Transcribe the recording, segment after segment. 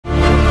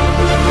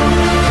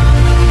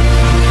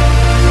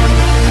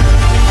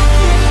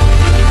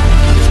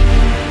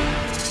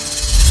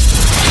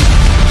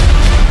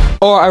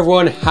Alright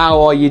everyone, how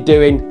are you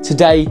doing?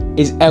 Today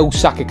is El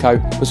Sackico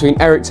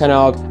between Erik Ten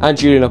Hag and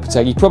Julian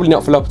Lopetegui. Probably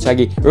not for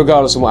Lopetegui,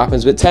 regardless of what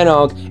happens, but Ten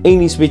Hag, he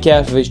needs to be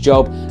careful of his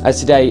job, as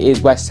today is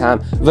West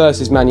Ham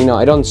versus Man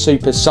United on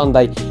Super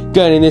Sunday.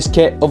 Going in this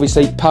kit,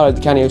 obviously Paolo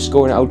Di Canio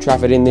scoring at Old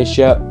Trafford in this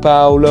shirt.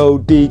 Paolo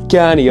Di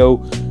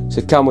Canio.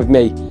 So come with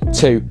me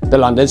to the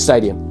London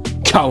Stadium.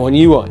 Come on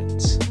you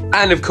Irons.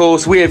 And of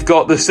course, we have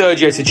got the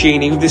Sergio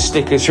Tacchini with the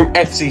stickers from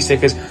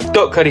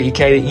fcstickers.co.uk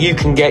that you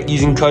can get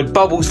using code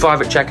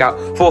BUBBLES5 at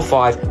checkout for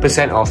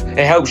 5% off.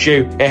 It helps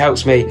you, it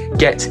helps me.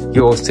 Get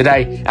yours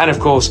today. And of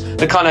course,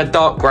 the kind of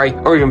dark grey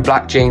or even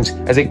black jeans,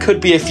 as it could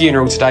be a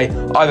funeral today,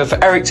 either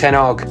for Erik Ten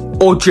Hag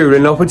or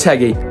Julian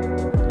Lopetegui.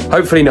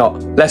 Hopefully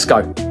not. Let's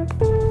go.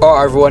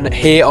 Alright everyone,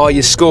 here are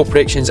your score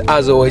predictions.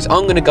 As always,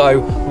 I'm going to go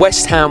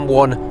West Ham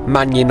 1,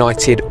 Man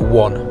United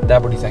 1.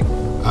 Dad, what do you think?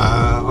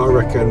 I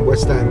reckon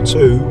West Ham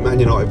 2, Man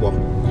United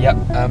 1. Yep,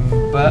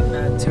 but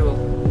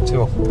 2-2.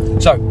 2-2.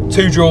 So,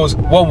 2 draws,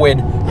 1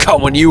 win.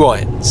 Come on, you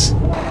Irons.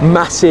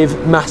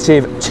 Massive,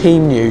 massive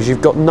team news.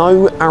 You've got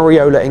no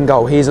Areola in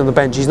goal. He's on the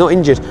bench. He's not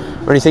injured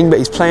or anything, but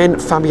he's playing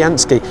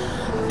Fabianski.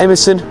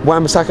 Emerson,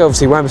 Wan-Bissaka,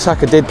 obviously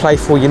Wan-Bissaka did play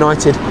for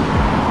United.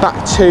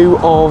 Back 2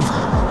 of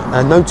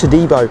no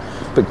Todibo,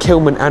 but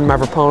Kilman and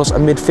Mavropanos, a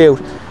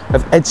midfield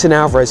of Edson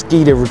Alvarez,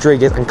 Guido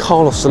Rodriguez and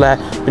Carlos Soler,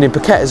 meaning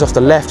Paqueta's off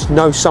the left,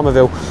 no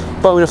Somerville,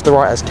 Bowen off the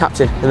right as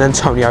captain, and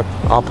Antonio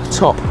up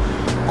top.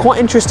 Quite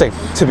interesting,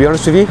 to be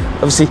honest with you.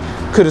 Obviously,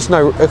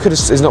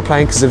 Kudus is not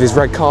playing because of his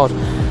red card,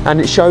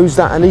 and it shows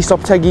that at least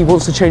Lopetegui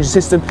wants to change the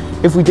system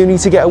if we do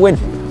need to get a win.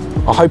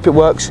 I hope it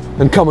works,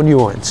 and come on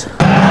you Irons.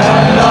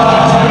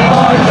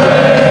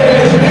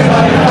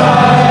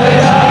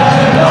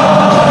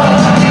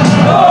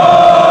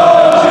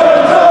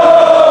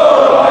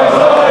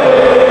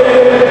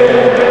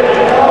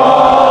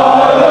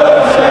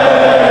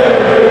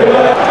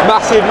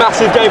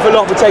 Massive game for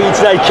Lopetegui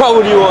today. Come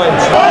on you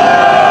Irons.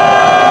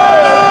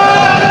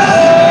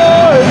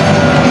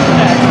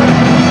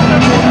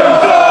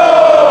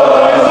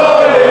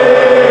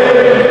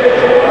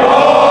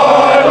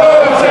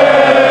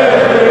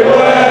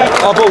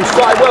 Our ball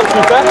started well to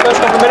be fair,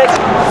 first couple of minutes.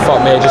 Fuck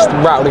me, just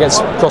rattled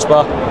against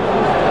crossbar.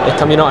 Here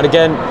come United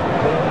again.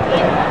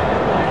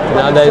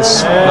 Now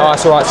there's, no,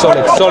 that's alright,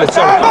 solid. Oh,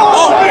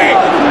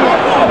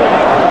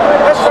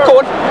 go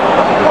on.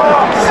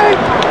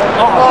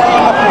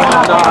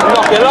 No,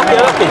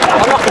 unlucky.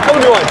 Unlucky, come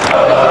on you Irons.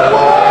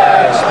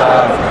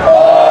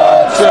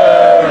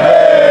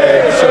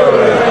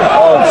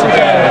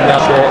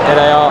 Here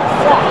they are.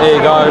 There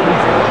you go.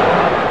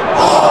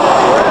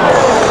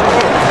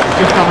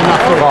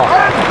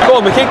 Go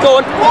on, Mickey, go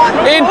on.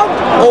 In.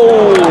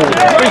 Oh,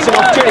 decent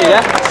opportunity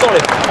there.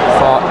 Solid.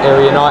 Far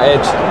area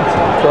United.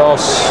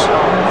 Cross.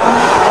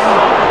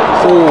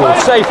 Oh,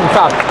 safe and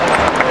fab.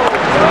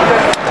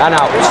 And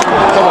out.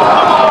 Come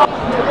on.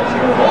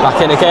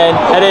 Back in again.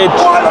 Headed. Oh.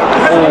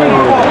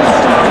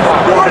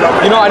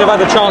 United have had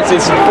the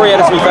chances. 3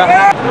 headers to be fair.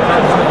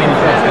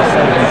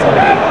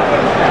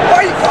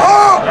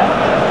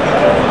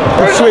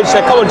 Switch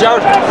there, come on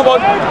Jared, come on.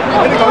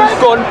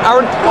 Go on,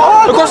 Aaron.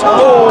 Across.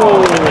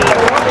 Oh,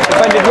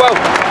 defended well.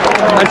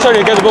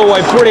 Antonio gets the ball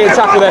away. Brilliant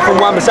tackle there from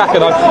Wan-Bissaka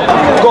though.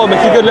 Go on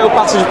Mickey, good little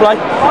passage play.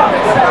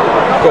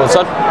 Go on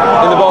son,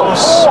 in the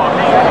box.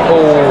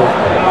 Oh.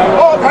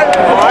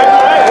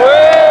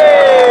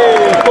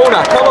 Hey,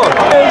 corner, come on.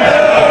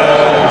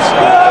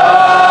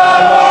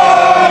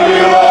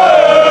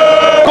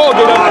 Go on,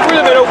 Guido, through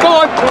the middle, go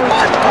on.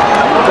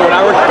 Go on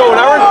Aaron, go on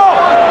Aaron.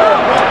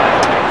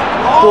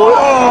 Go on.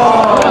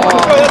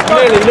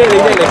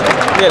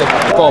 Nearly.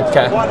 Go on,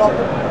 Ken. Go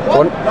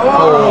on.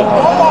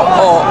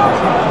 Oh,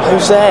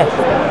 who's there?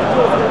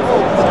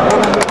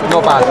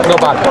 Not bad. Go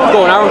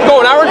on, Aaron. Go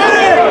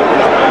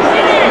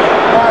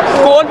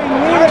on.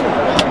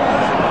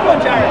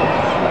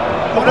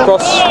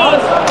 Cross.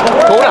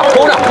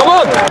 Corner, come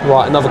on.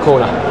 Right, another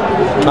corner.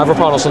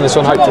 Mavropanos on this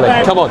one, hopefully.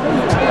 Come on,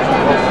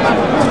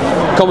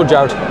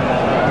 Jared.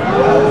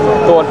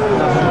 Go on.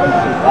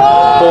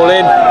 Ball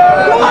in.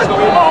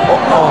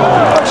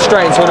 Oh,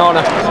 straight into an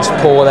honour. It's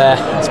poor there.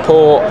 It's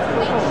poor.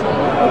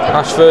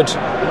 Rashford.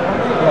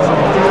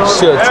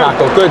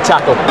 Good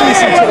tackle.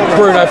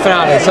 Bruno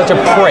Fernandes, such a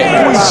prick.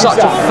 Such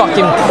a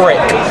fucking prick.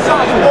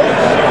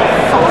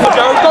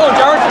 Jared, go on,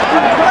 Jared.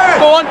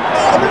 Go on.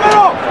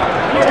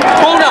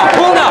 Corner.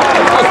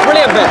 That was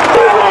brilliant bit.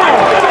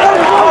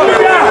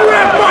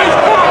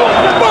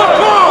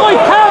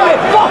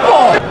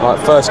 Right,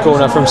 first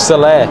corner from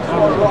Soler.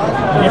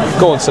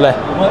 Go on, Soler.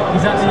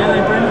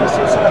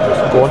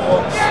 Go on.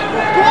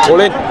 All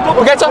in.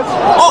 Paqueta.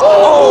 Oh!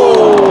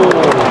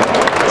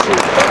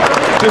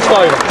 Just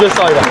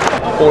over.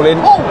 All in.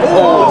 Oh!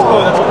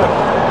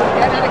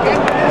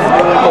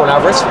 Go on,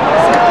 Alvarez.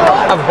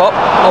 Have a pop.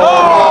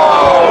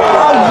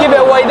 Oh! Give it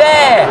away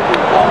there.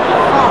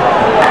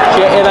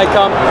 Shit, here they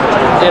come.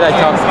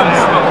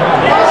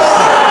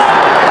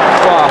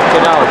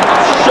 Fucking hell.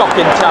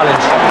 Shocking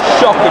challenge.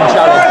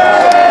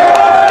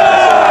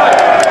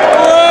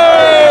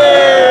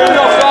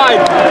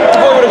 Offside.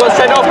 Boy would have got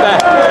sent off there.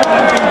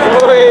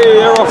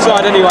 they're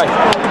offside anyway.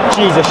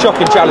 Jesus,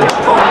 shocking challenge.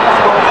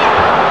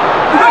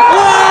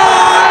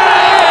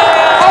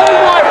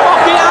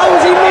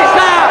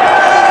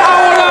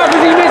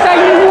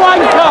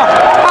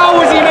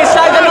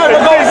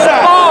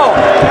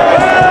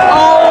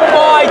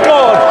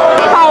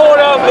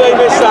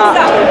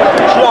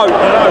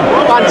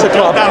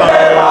 Club.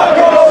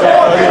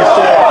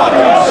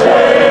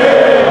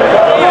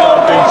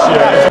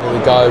 Here we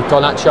go,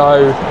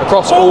 Garnacho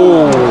across.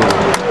 Oh,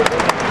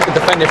 good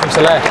defending from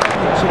Soler.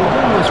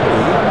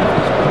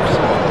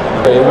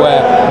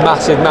 We're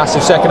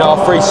massive second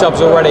half. 3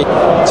 subs already.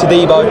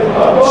 Tadibo,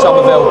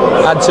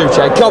 Somerville, and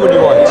Tuche. Come on,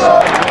 you ones.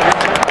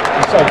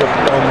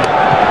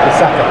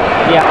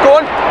 Yeah. Go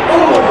on.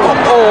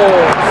 Oh,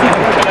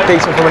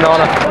 decent from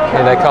Onana.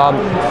 Here they come.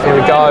 Here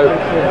we go.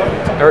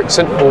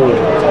 Eriksson. Oh.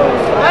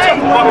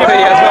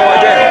 He has no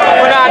idea.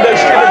 Fernando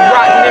stupid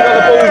rat didn't even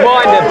have the ball's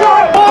behind him.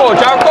 Go on,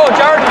 Jared. Go on,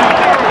 Jared.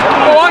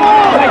 Go on.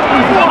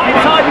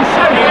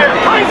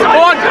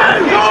 Go on.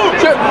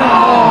 Shoot.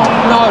 Oh,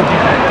 no.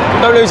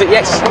 Don't lose it.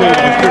 Yes.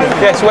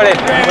 Yes, well in.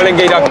 Well in,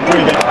 Guido. Go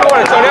on,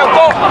 Antonio.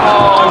 Go.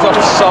 Oh, he's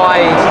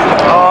offside.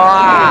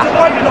 Ah.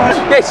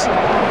 Yes.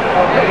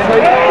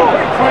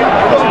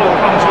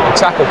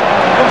 Tackle.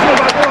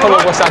 Come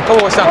on, West Ham. Come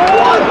on, West Ham.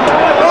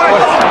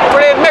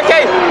 Brilliant,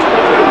 Mickey.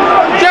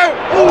 Shoot.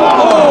 Oh,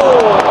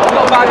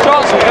 not a bad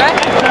chance from there.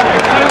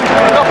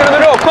 Knocking on the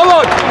door. Come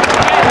on.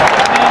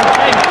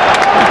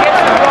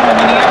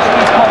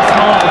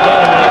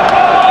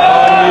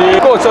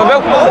 Go on,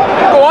 Somerville.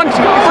 Go on.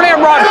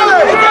 Brilliant run.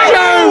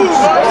 Shoot.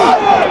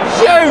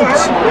 Shoot.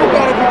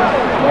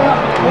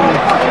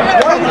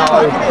 No.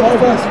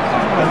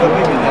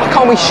 Why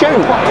can't we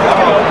shoot?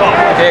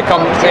 Here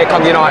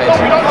come United.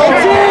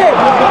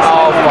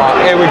 Oh fuck!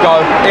 Here we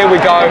go. Here we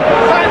go.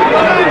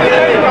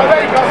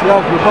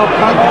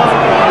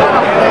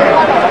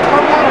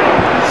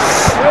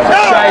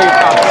 Save,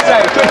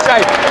 save, good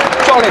save.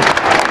 Solid.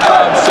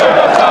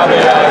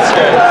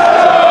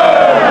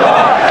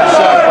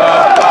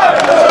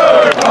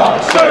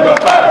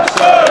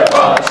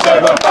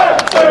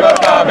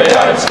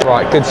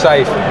 Right, good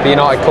save. The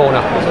United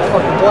corner.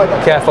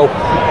 Careful.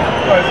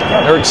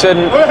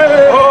 Eriksson.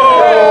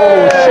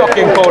 Oh,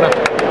 shocking corner.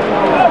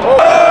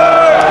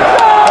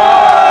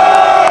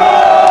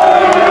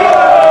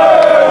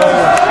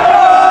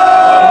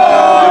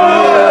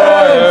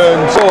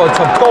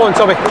 Go on,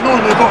 Tommy.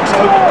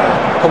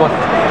 Come on.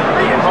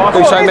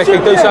 Do so, Mickey.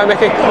 Do so,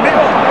 Mickey.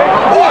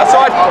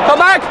 Outside. Come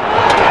back.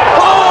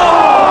 Oh!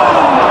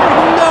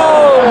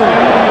 No!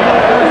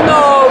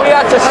 No, we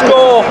had to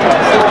score.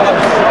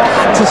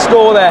 To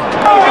score there.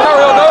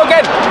 Carry on, go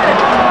again.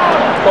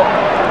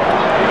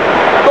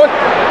 Good.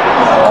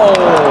 Oh.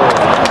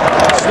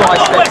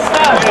 Sliced it.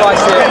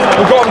 Sliced it.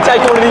 We've got to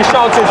take all of these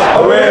chances.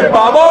 We're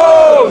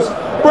bubbles!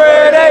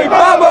 Pretty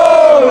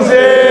bubbles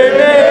in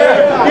here!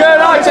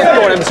 United!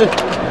 Go on, Emerson.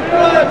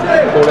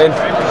 Ball in.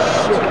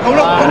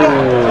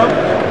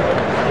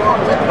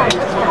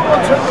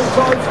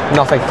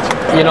 Nothing.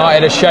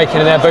 United are shaking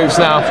in their boots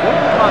now.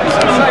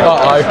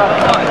 Uh-oh.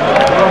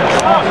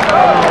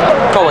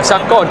 Go on,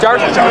 Sam. Go on,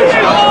 Jared. Go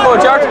on,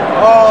 Jared.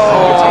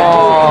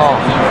 Oh.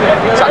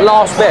 It's that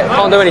last bit.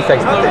 Can't do anything.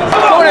 Go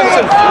on,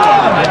 Emerson.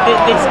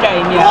 This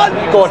game, yeah.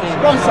 Go on.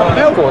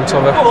 Go on,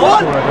 Tommy.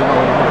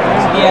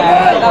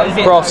 Yeah, that was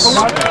it. Cross.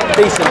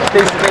 Decent.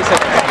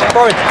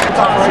 Throw in.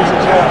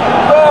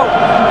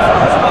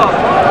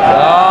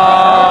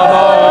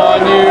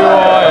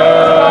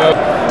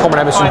 Come on,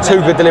 Emerson.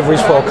 2 good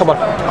deliveries for. Come on.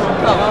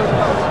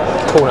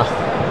 Corner.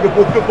 Good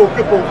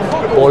ball.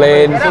 Ball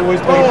in.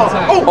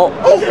 Oh.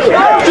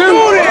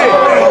 Shoot!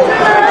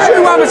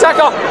 Shoot,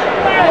 Wan-Bissaka!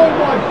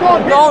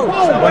 No!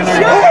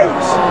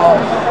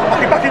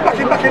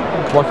 Back in.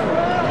 Come on.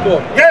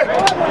 Yeah!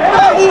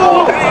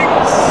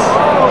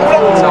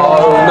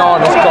 No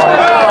one has got it.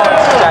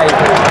 Okay.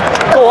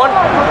 Go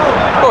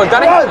on,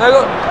 Danny.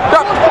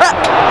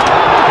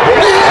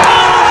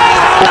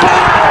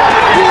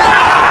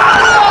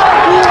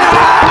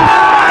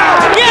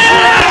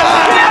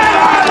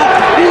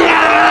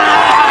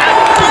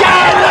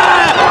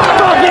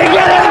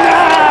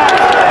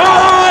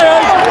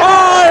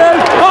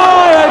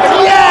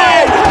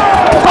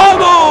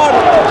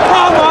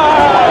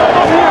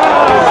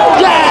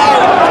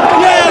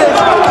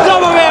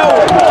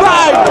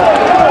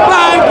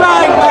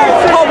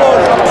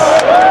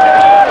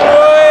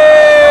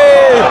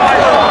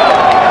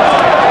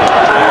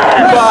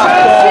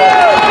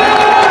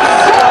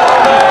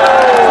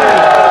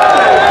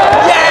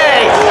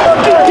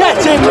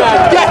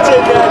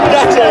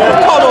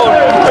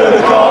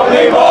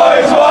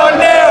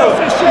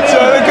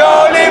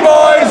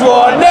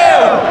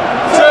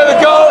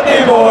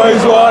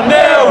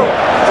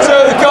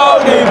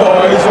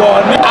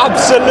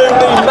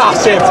 Absolutely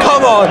massive,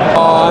 come on!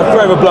 Oh,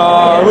 forever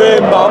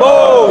blowing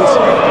bubbles!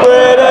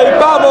 With a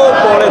bubble!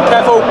 Ball in,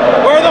 careful!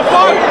 Where the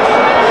fuck?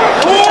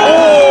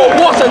 Oh,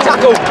 what a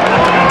tackle!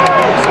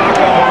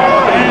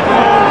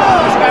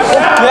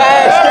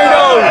 Yes,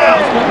 Guido!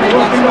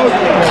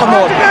 Come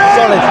on,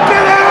 solid!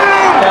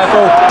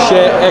 Careful!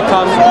 Shit, here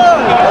comes.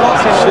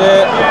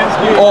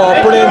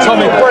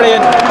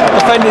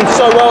 defending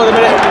so well at the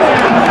minute.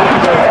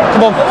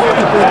 Come on.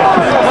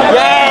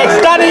 Yeah,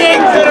 Danny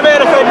Ings doing a bit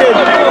of defending.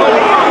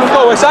 Go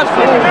on, West Ham.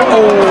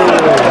 Oh,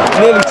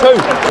 nearly 2.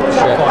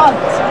 Shit.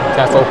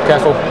 Careful,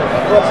 careful.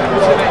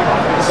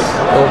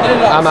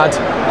 Oh, Ahmad.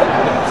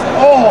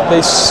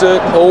 This,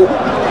 oh.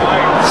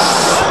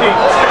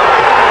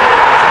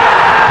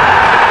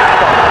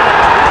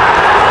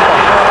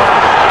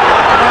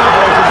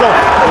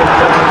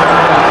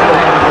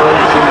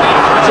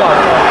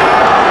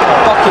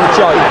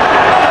 Joke.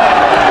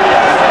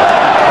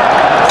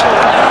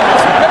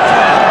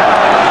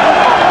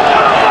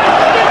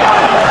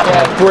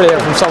 Yeah,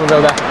 brilliant from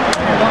Somerville there.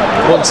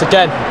 Once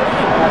again.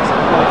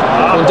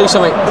 Come on, do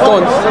something. Go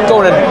on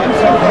then.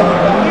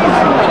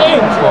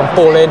 Come on,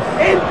 ball in. 2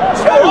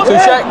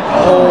 check.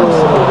 Oh.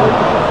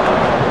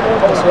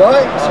 That's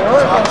alright, that's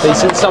alright.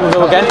 Decent,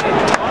 Somerville again.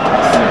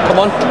 Come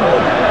on.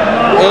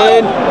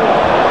 In.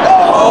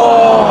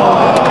 Oh.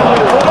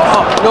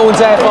 No one's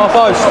there, far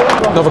post.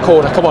 Another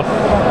corner, come on. Come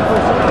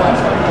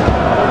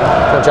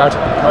on, Jared.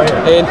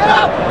 In.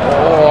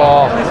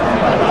 Oh.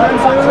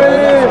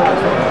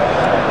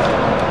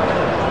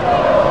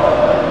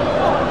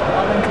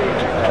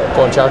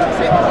 Go on, Jared.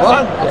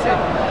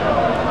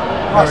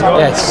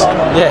 Yes,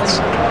 yes.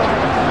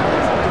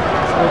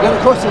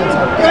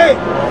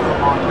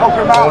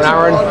 Come on,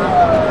 Aaron.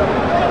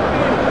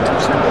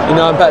 You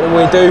know I'm better than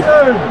we do.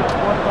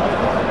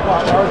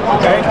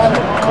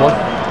 Come on.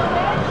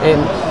 In.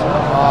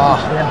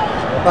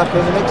 Back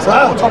in the mix.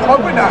 Oh, top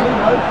open now.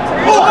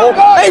 Oh,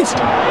 eight!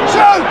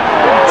 Shoot!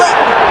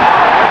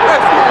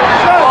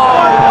 Oh,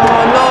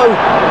 no!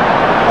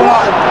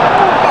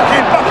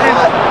 Back in.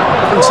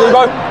 From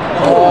Sibo.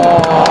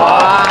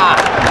 Oh,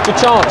 good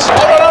chance.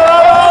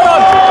 Hold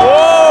on.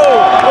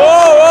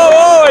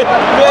 Whoa!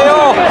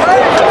 VAR.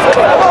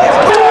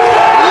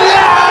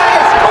 Yes!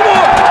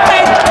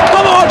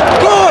 Come on,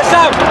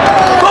 Sam!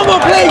 Come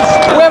on, please!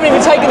 We haven't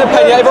even taken the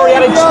penalty. They've already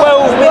added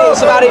 12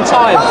 minutes of added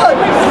time.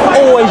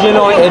 Always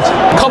United.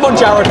 Come on,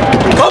 Jared.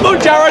 Come on,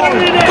 Jared.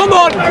 Come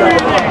on,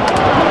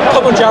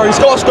 Jared. He's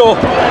got to score.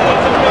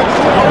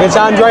 Against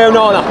Andre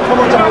Onana. Come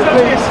on, Jared,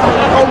 please.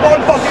 Oh,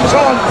 one fucking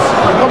chance.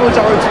 Come on,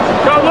 Jared.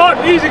 Come on,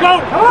 easy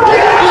go.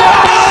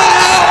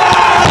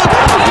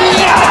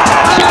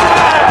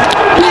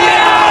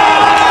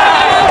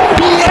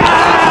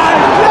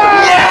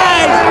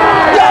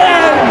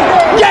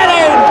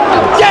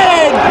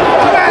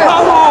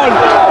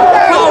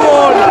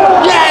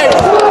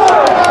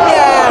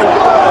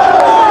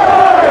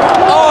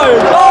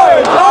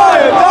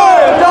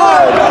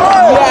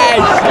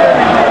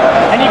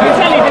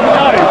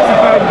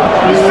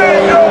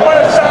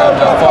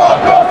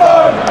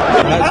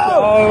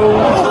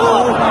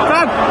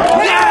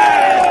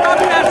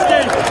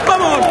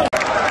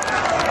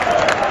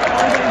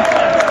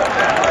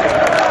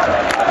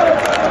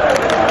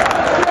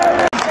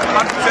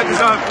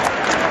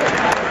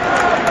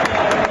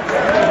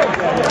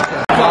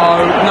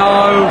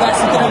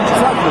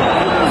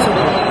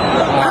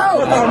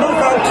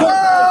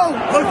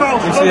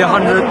 You see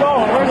 100.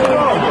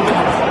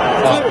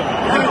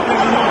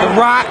 The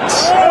rats.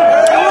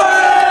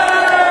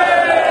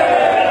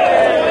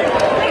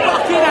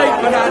 Fucking hate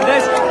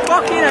Fernandez.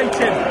 Fucking hate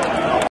him.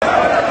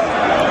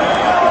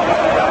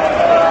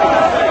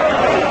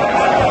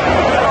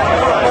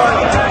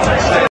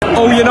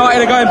 All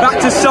United are going back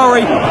to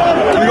Surrey.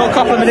 We've got a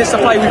couple of minutes to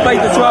play. We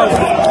played the 12.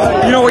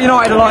 You know what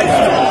United are like.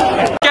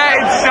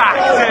 Getting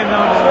sacked in.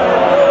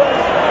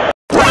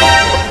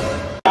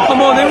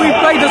 Come on, then we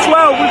played the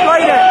 12. We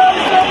played it.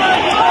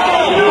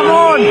 Come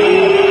on.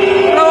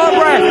 Blow up,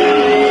 breath.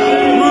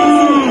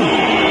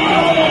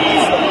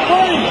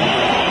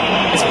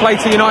 It's played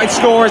to United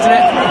score, isn't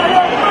it?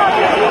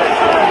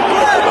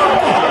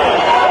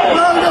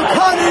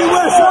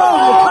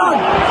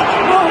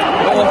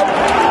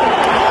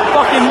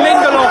 Fucking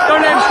Lindelof,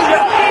 don't let him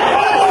shit.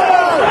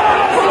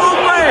 Come on,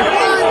 man.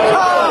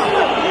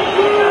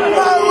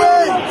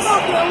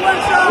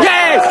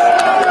 Yes!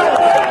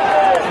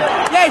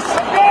 Yes!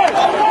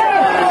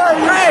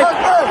 Red!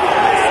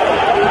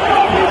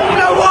 You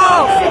know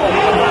what?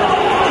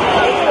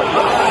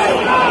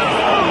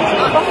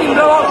 Fucking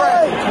blow up,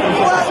 Red.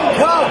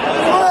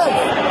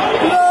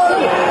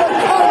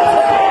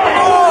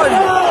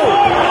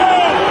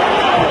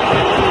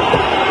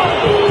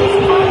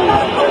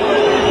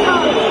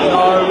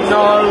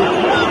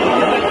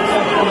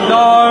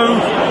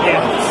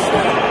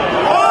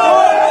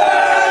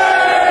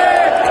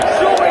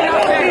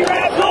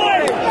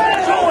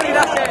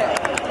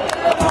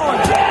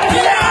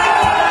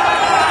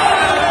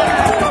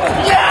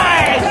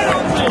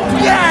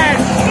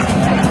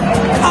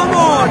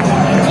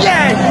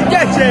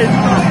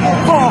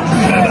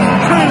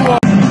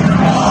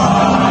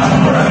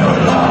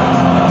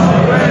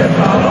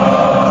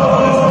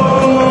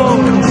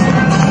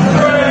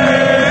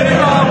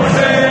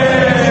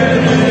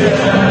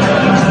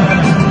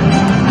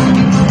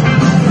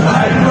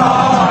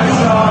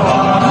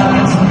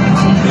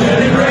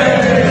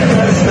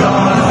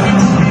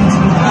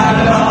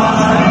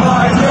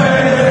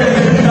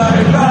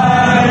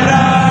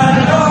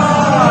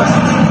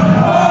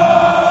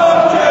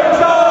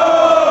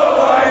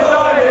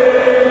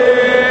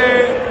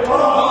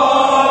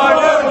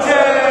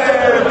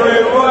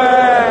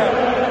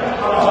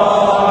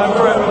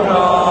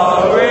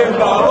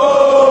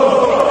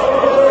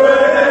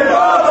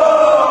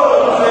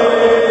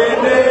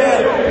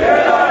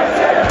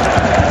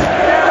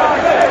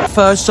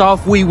 first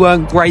half, we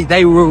weren't great.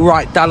 They were all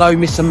right. Dalot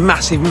missed a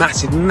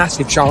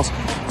massive chance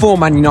for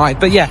Man United.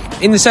 But yeah,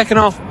 in the second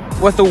half,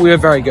 I thought we were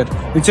very good.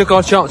 We took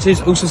our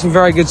chances. Also, some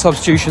very good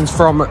substitutions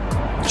from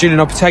Julian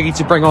Lopetegui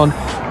to bring on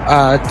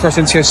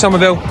Crescencio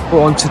Somerville.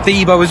 Brought on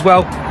Tadibo as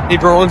well. He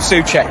brought on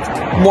Souček.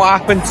 And what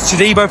happened?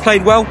 Tadibo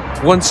played well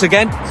once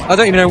again. I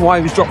don't even know why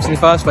he was dropped in the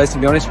first place, to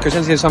be honest.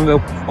 Crescencio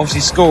Somerville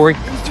obviously scoring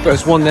to put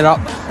us 1-0 up.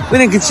 We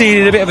then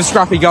conceded a bit of a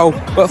scrappy goal,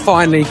 but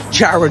finally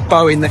Jared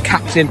Bowen, the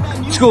captain,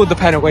 scored the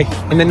penalty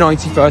in the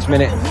 91st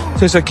minute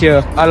to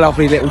secure a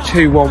lovely little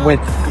 2-1 win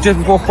just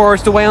before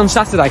Forest away on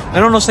Saturday.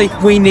 And honestly,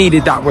 we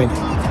needed that win.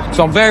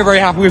 So I'm very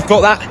happy we've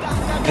got that.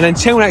 And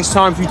until next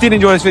time, if you did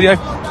enjoy this video,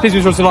 please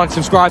be sure to like and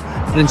subscribe.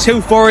 And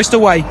until Forest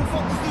away,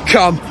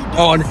 come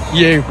on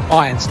you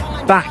Irons.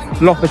 Back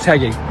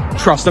Lopetegui.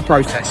 Trust the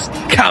process.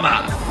 Come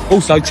on.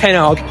 Also, Ten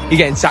Hag, you're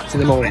getting sacked in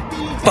the morning.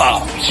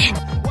 Bosh.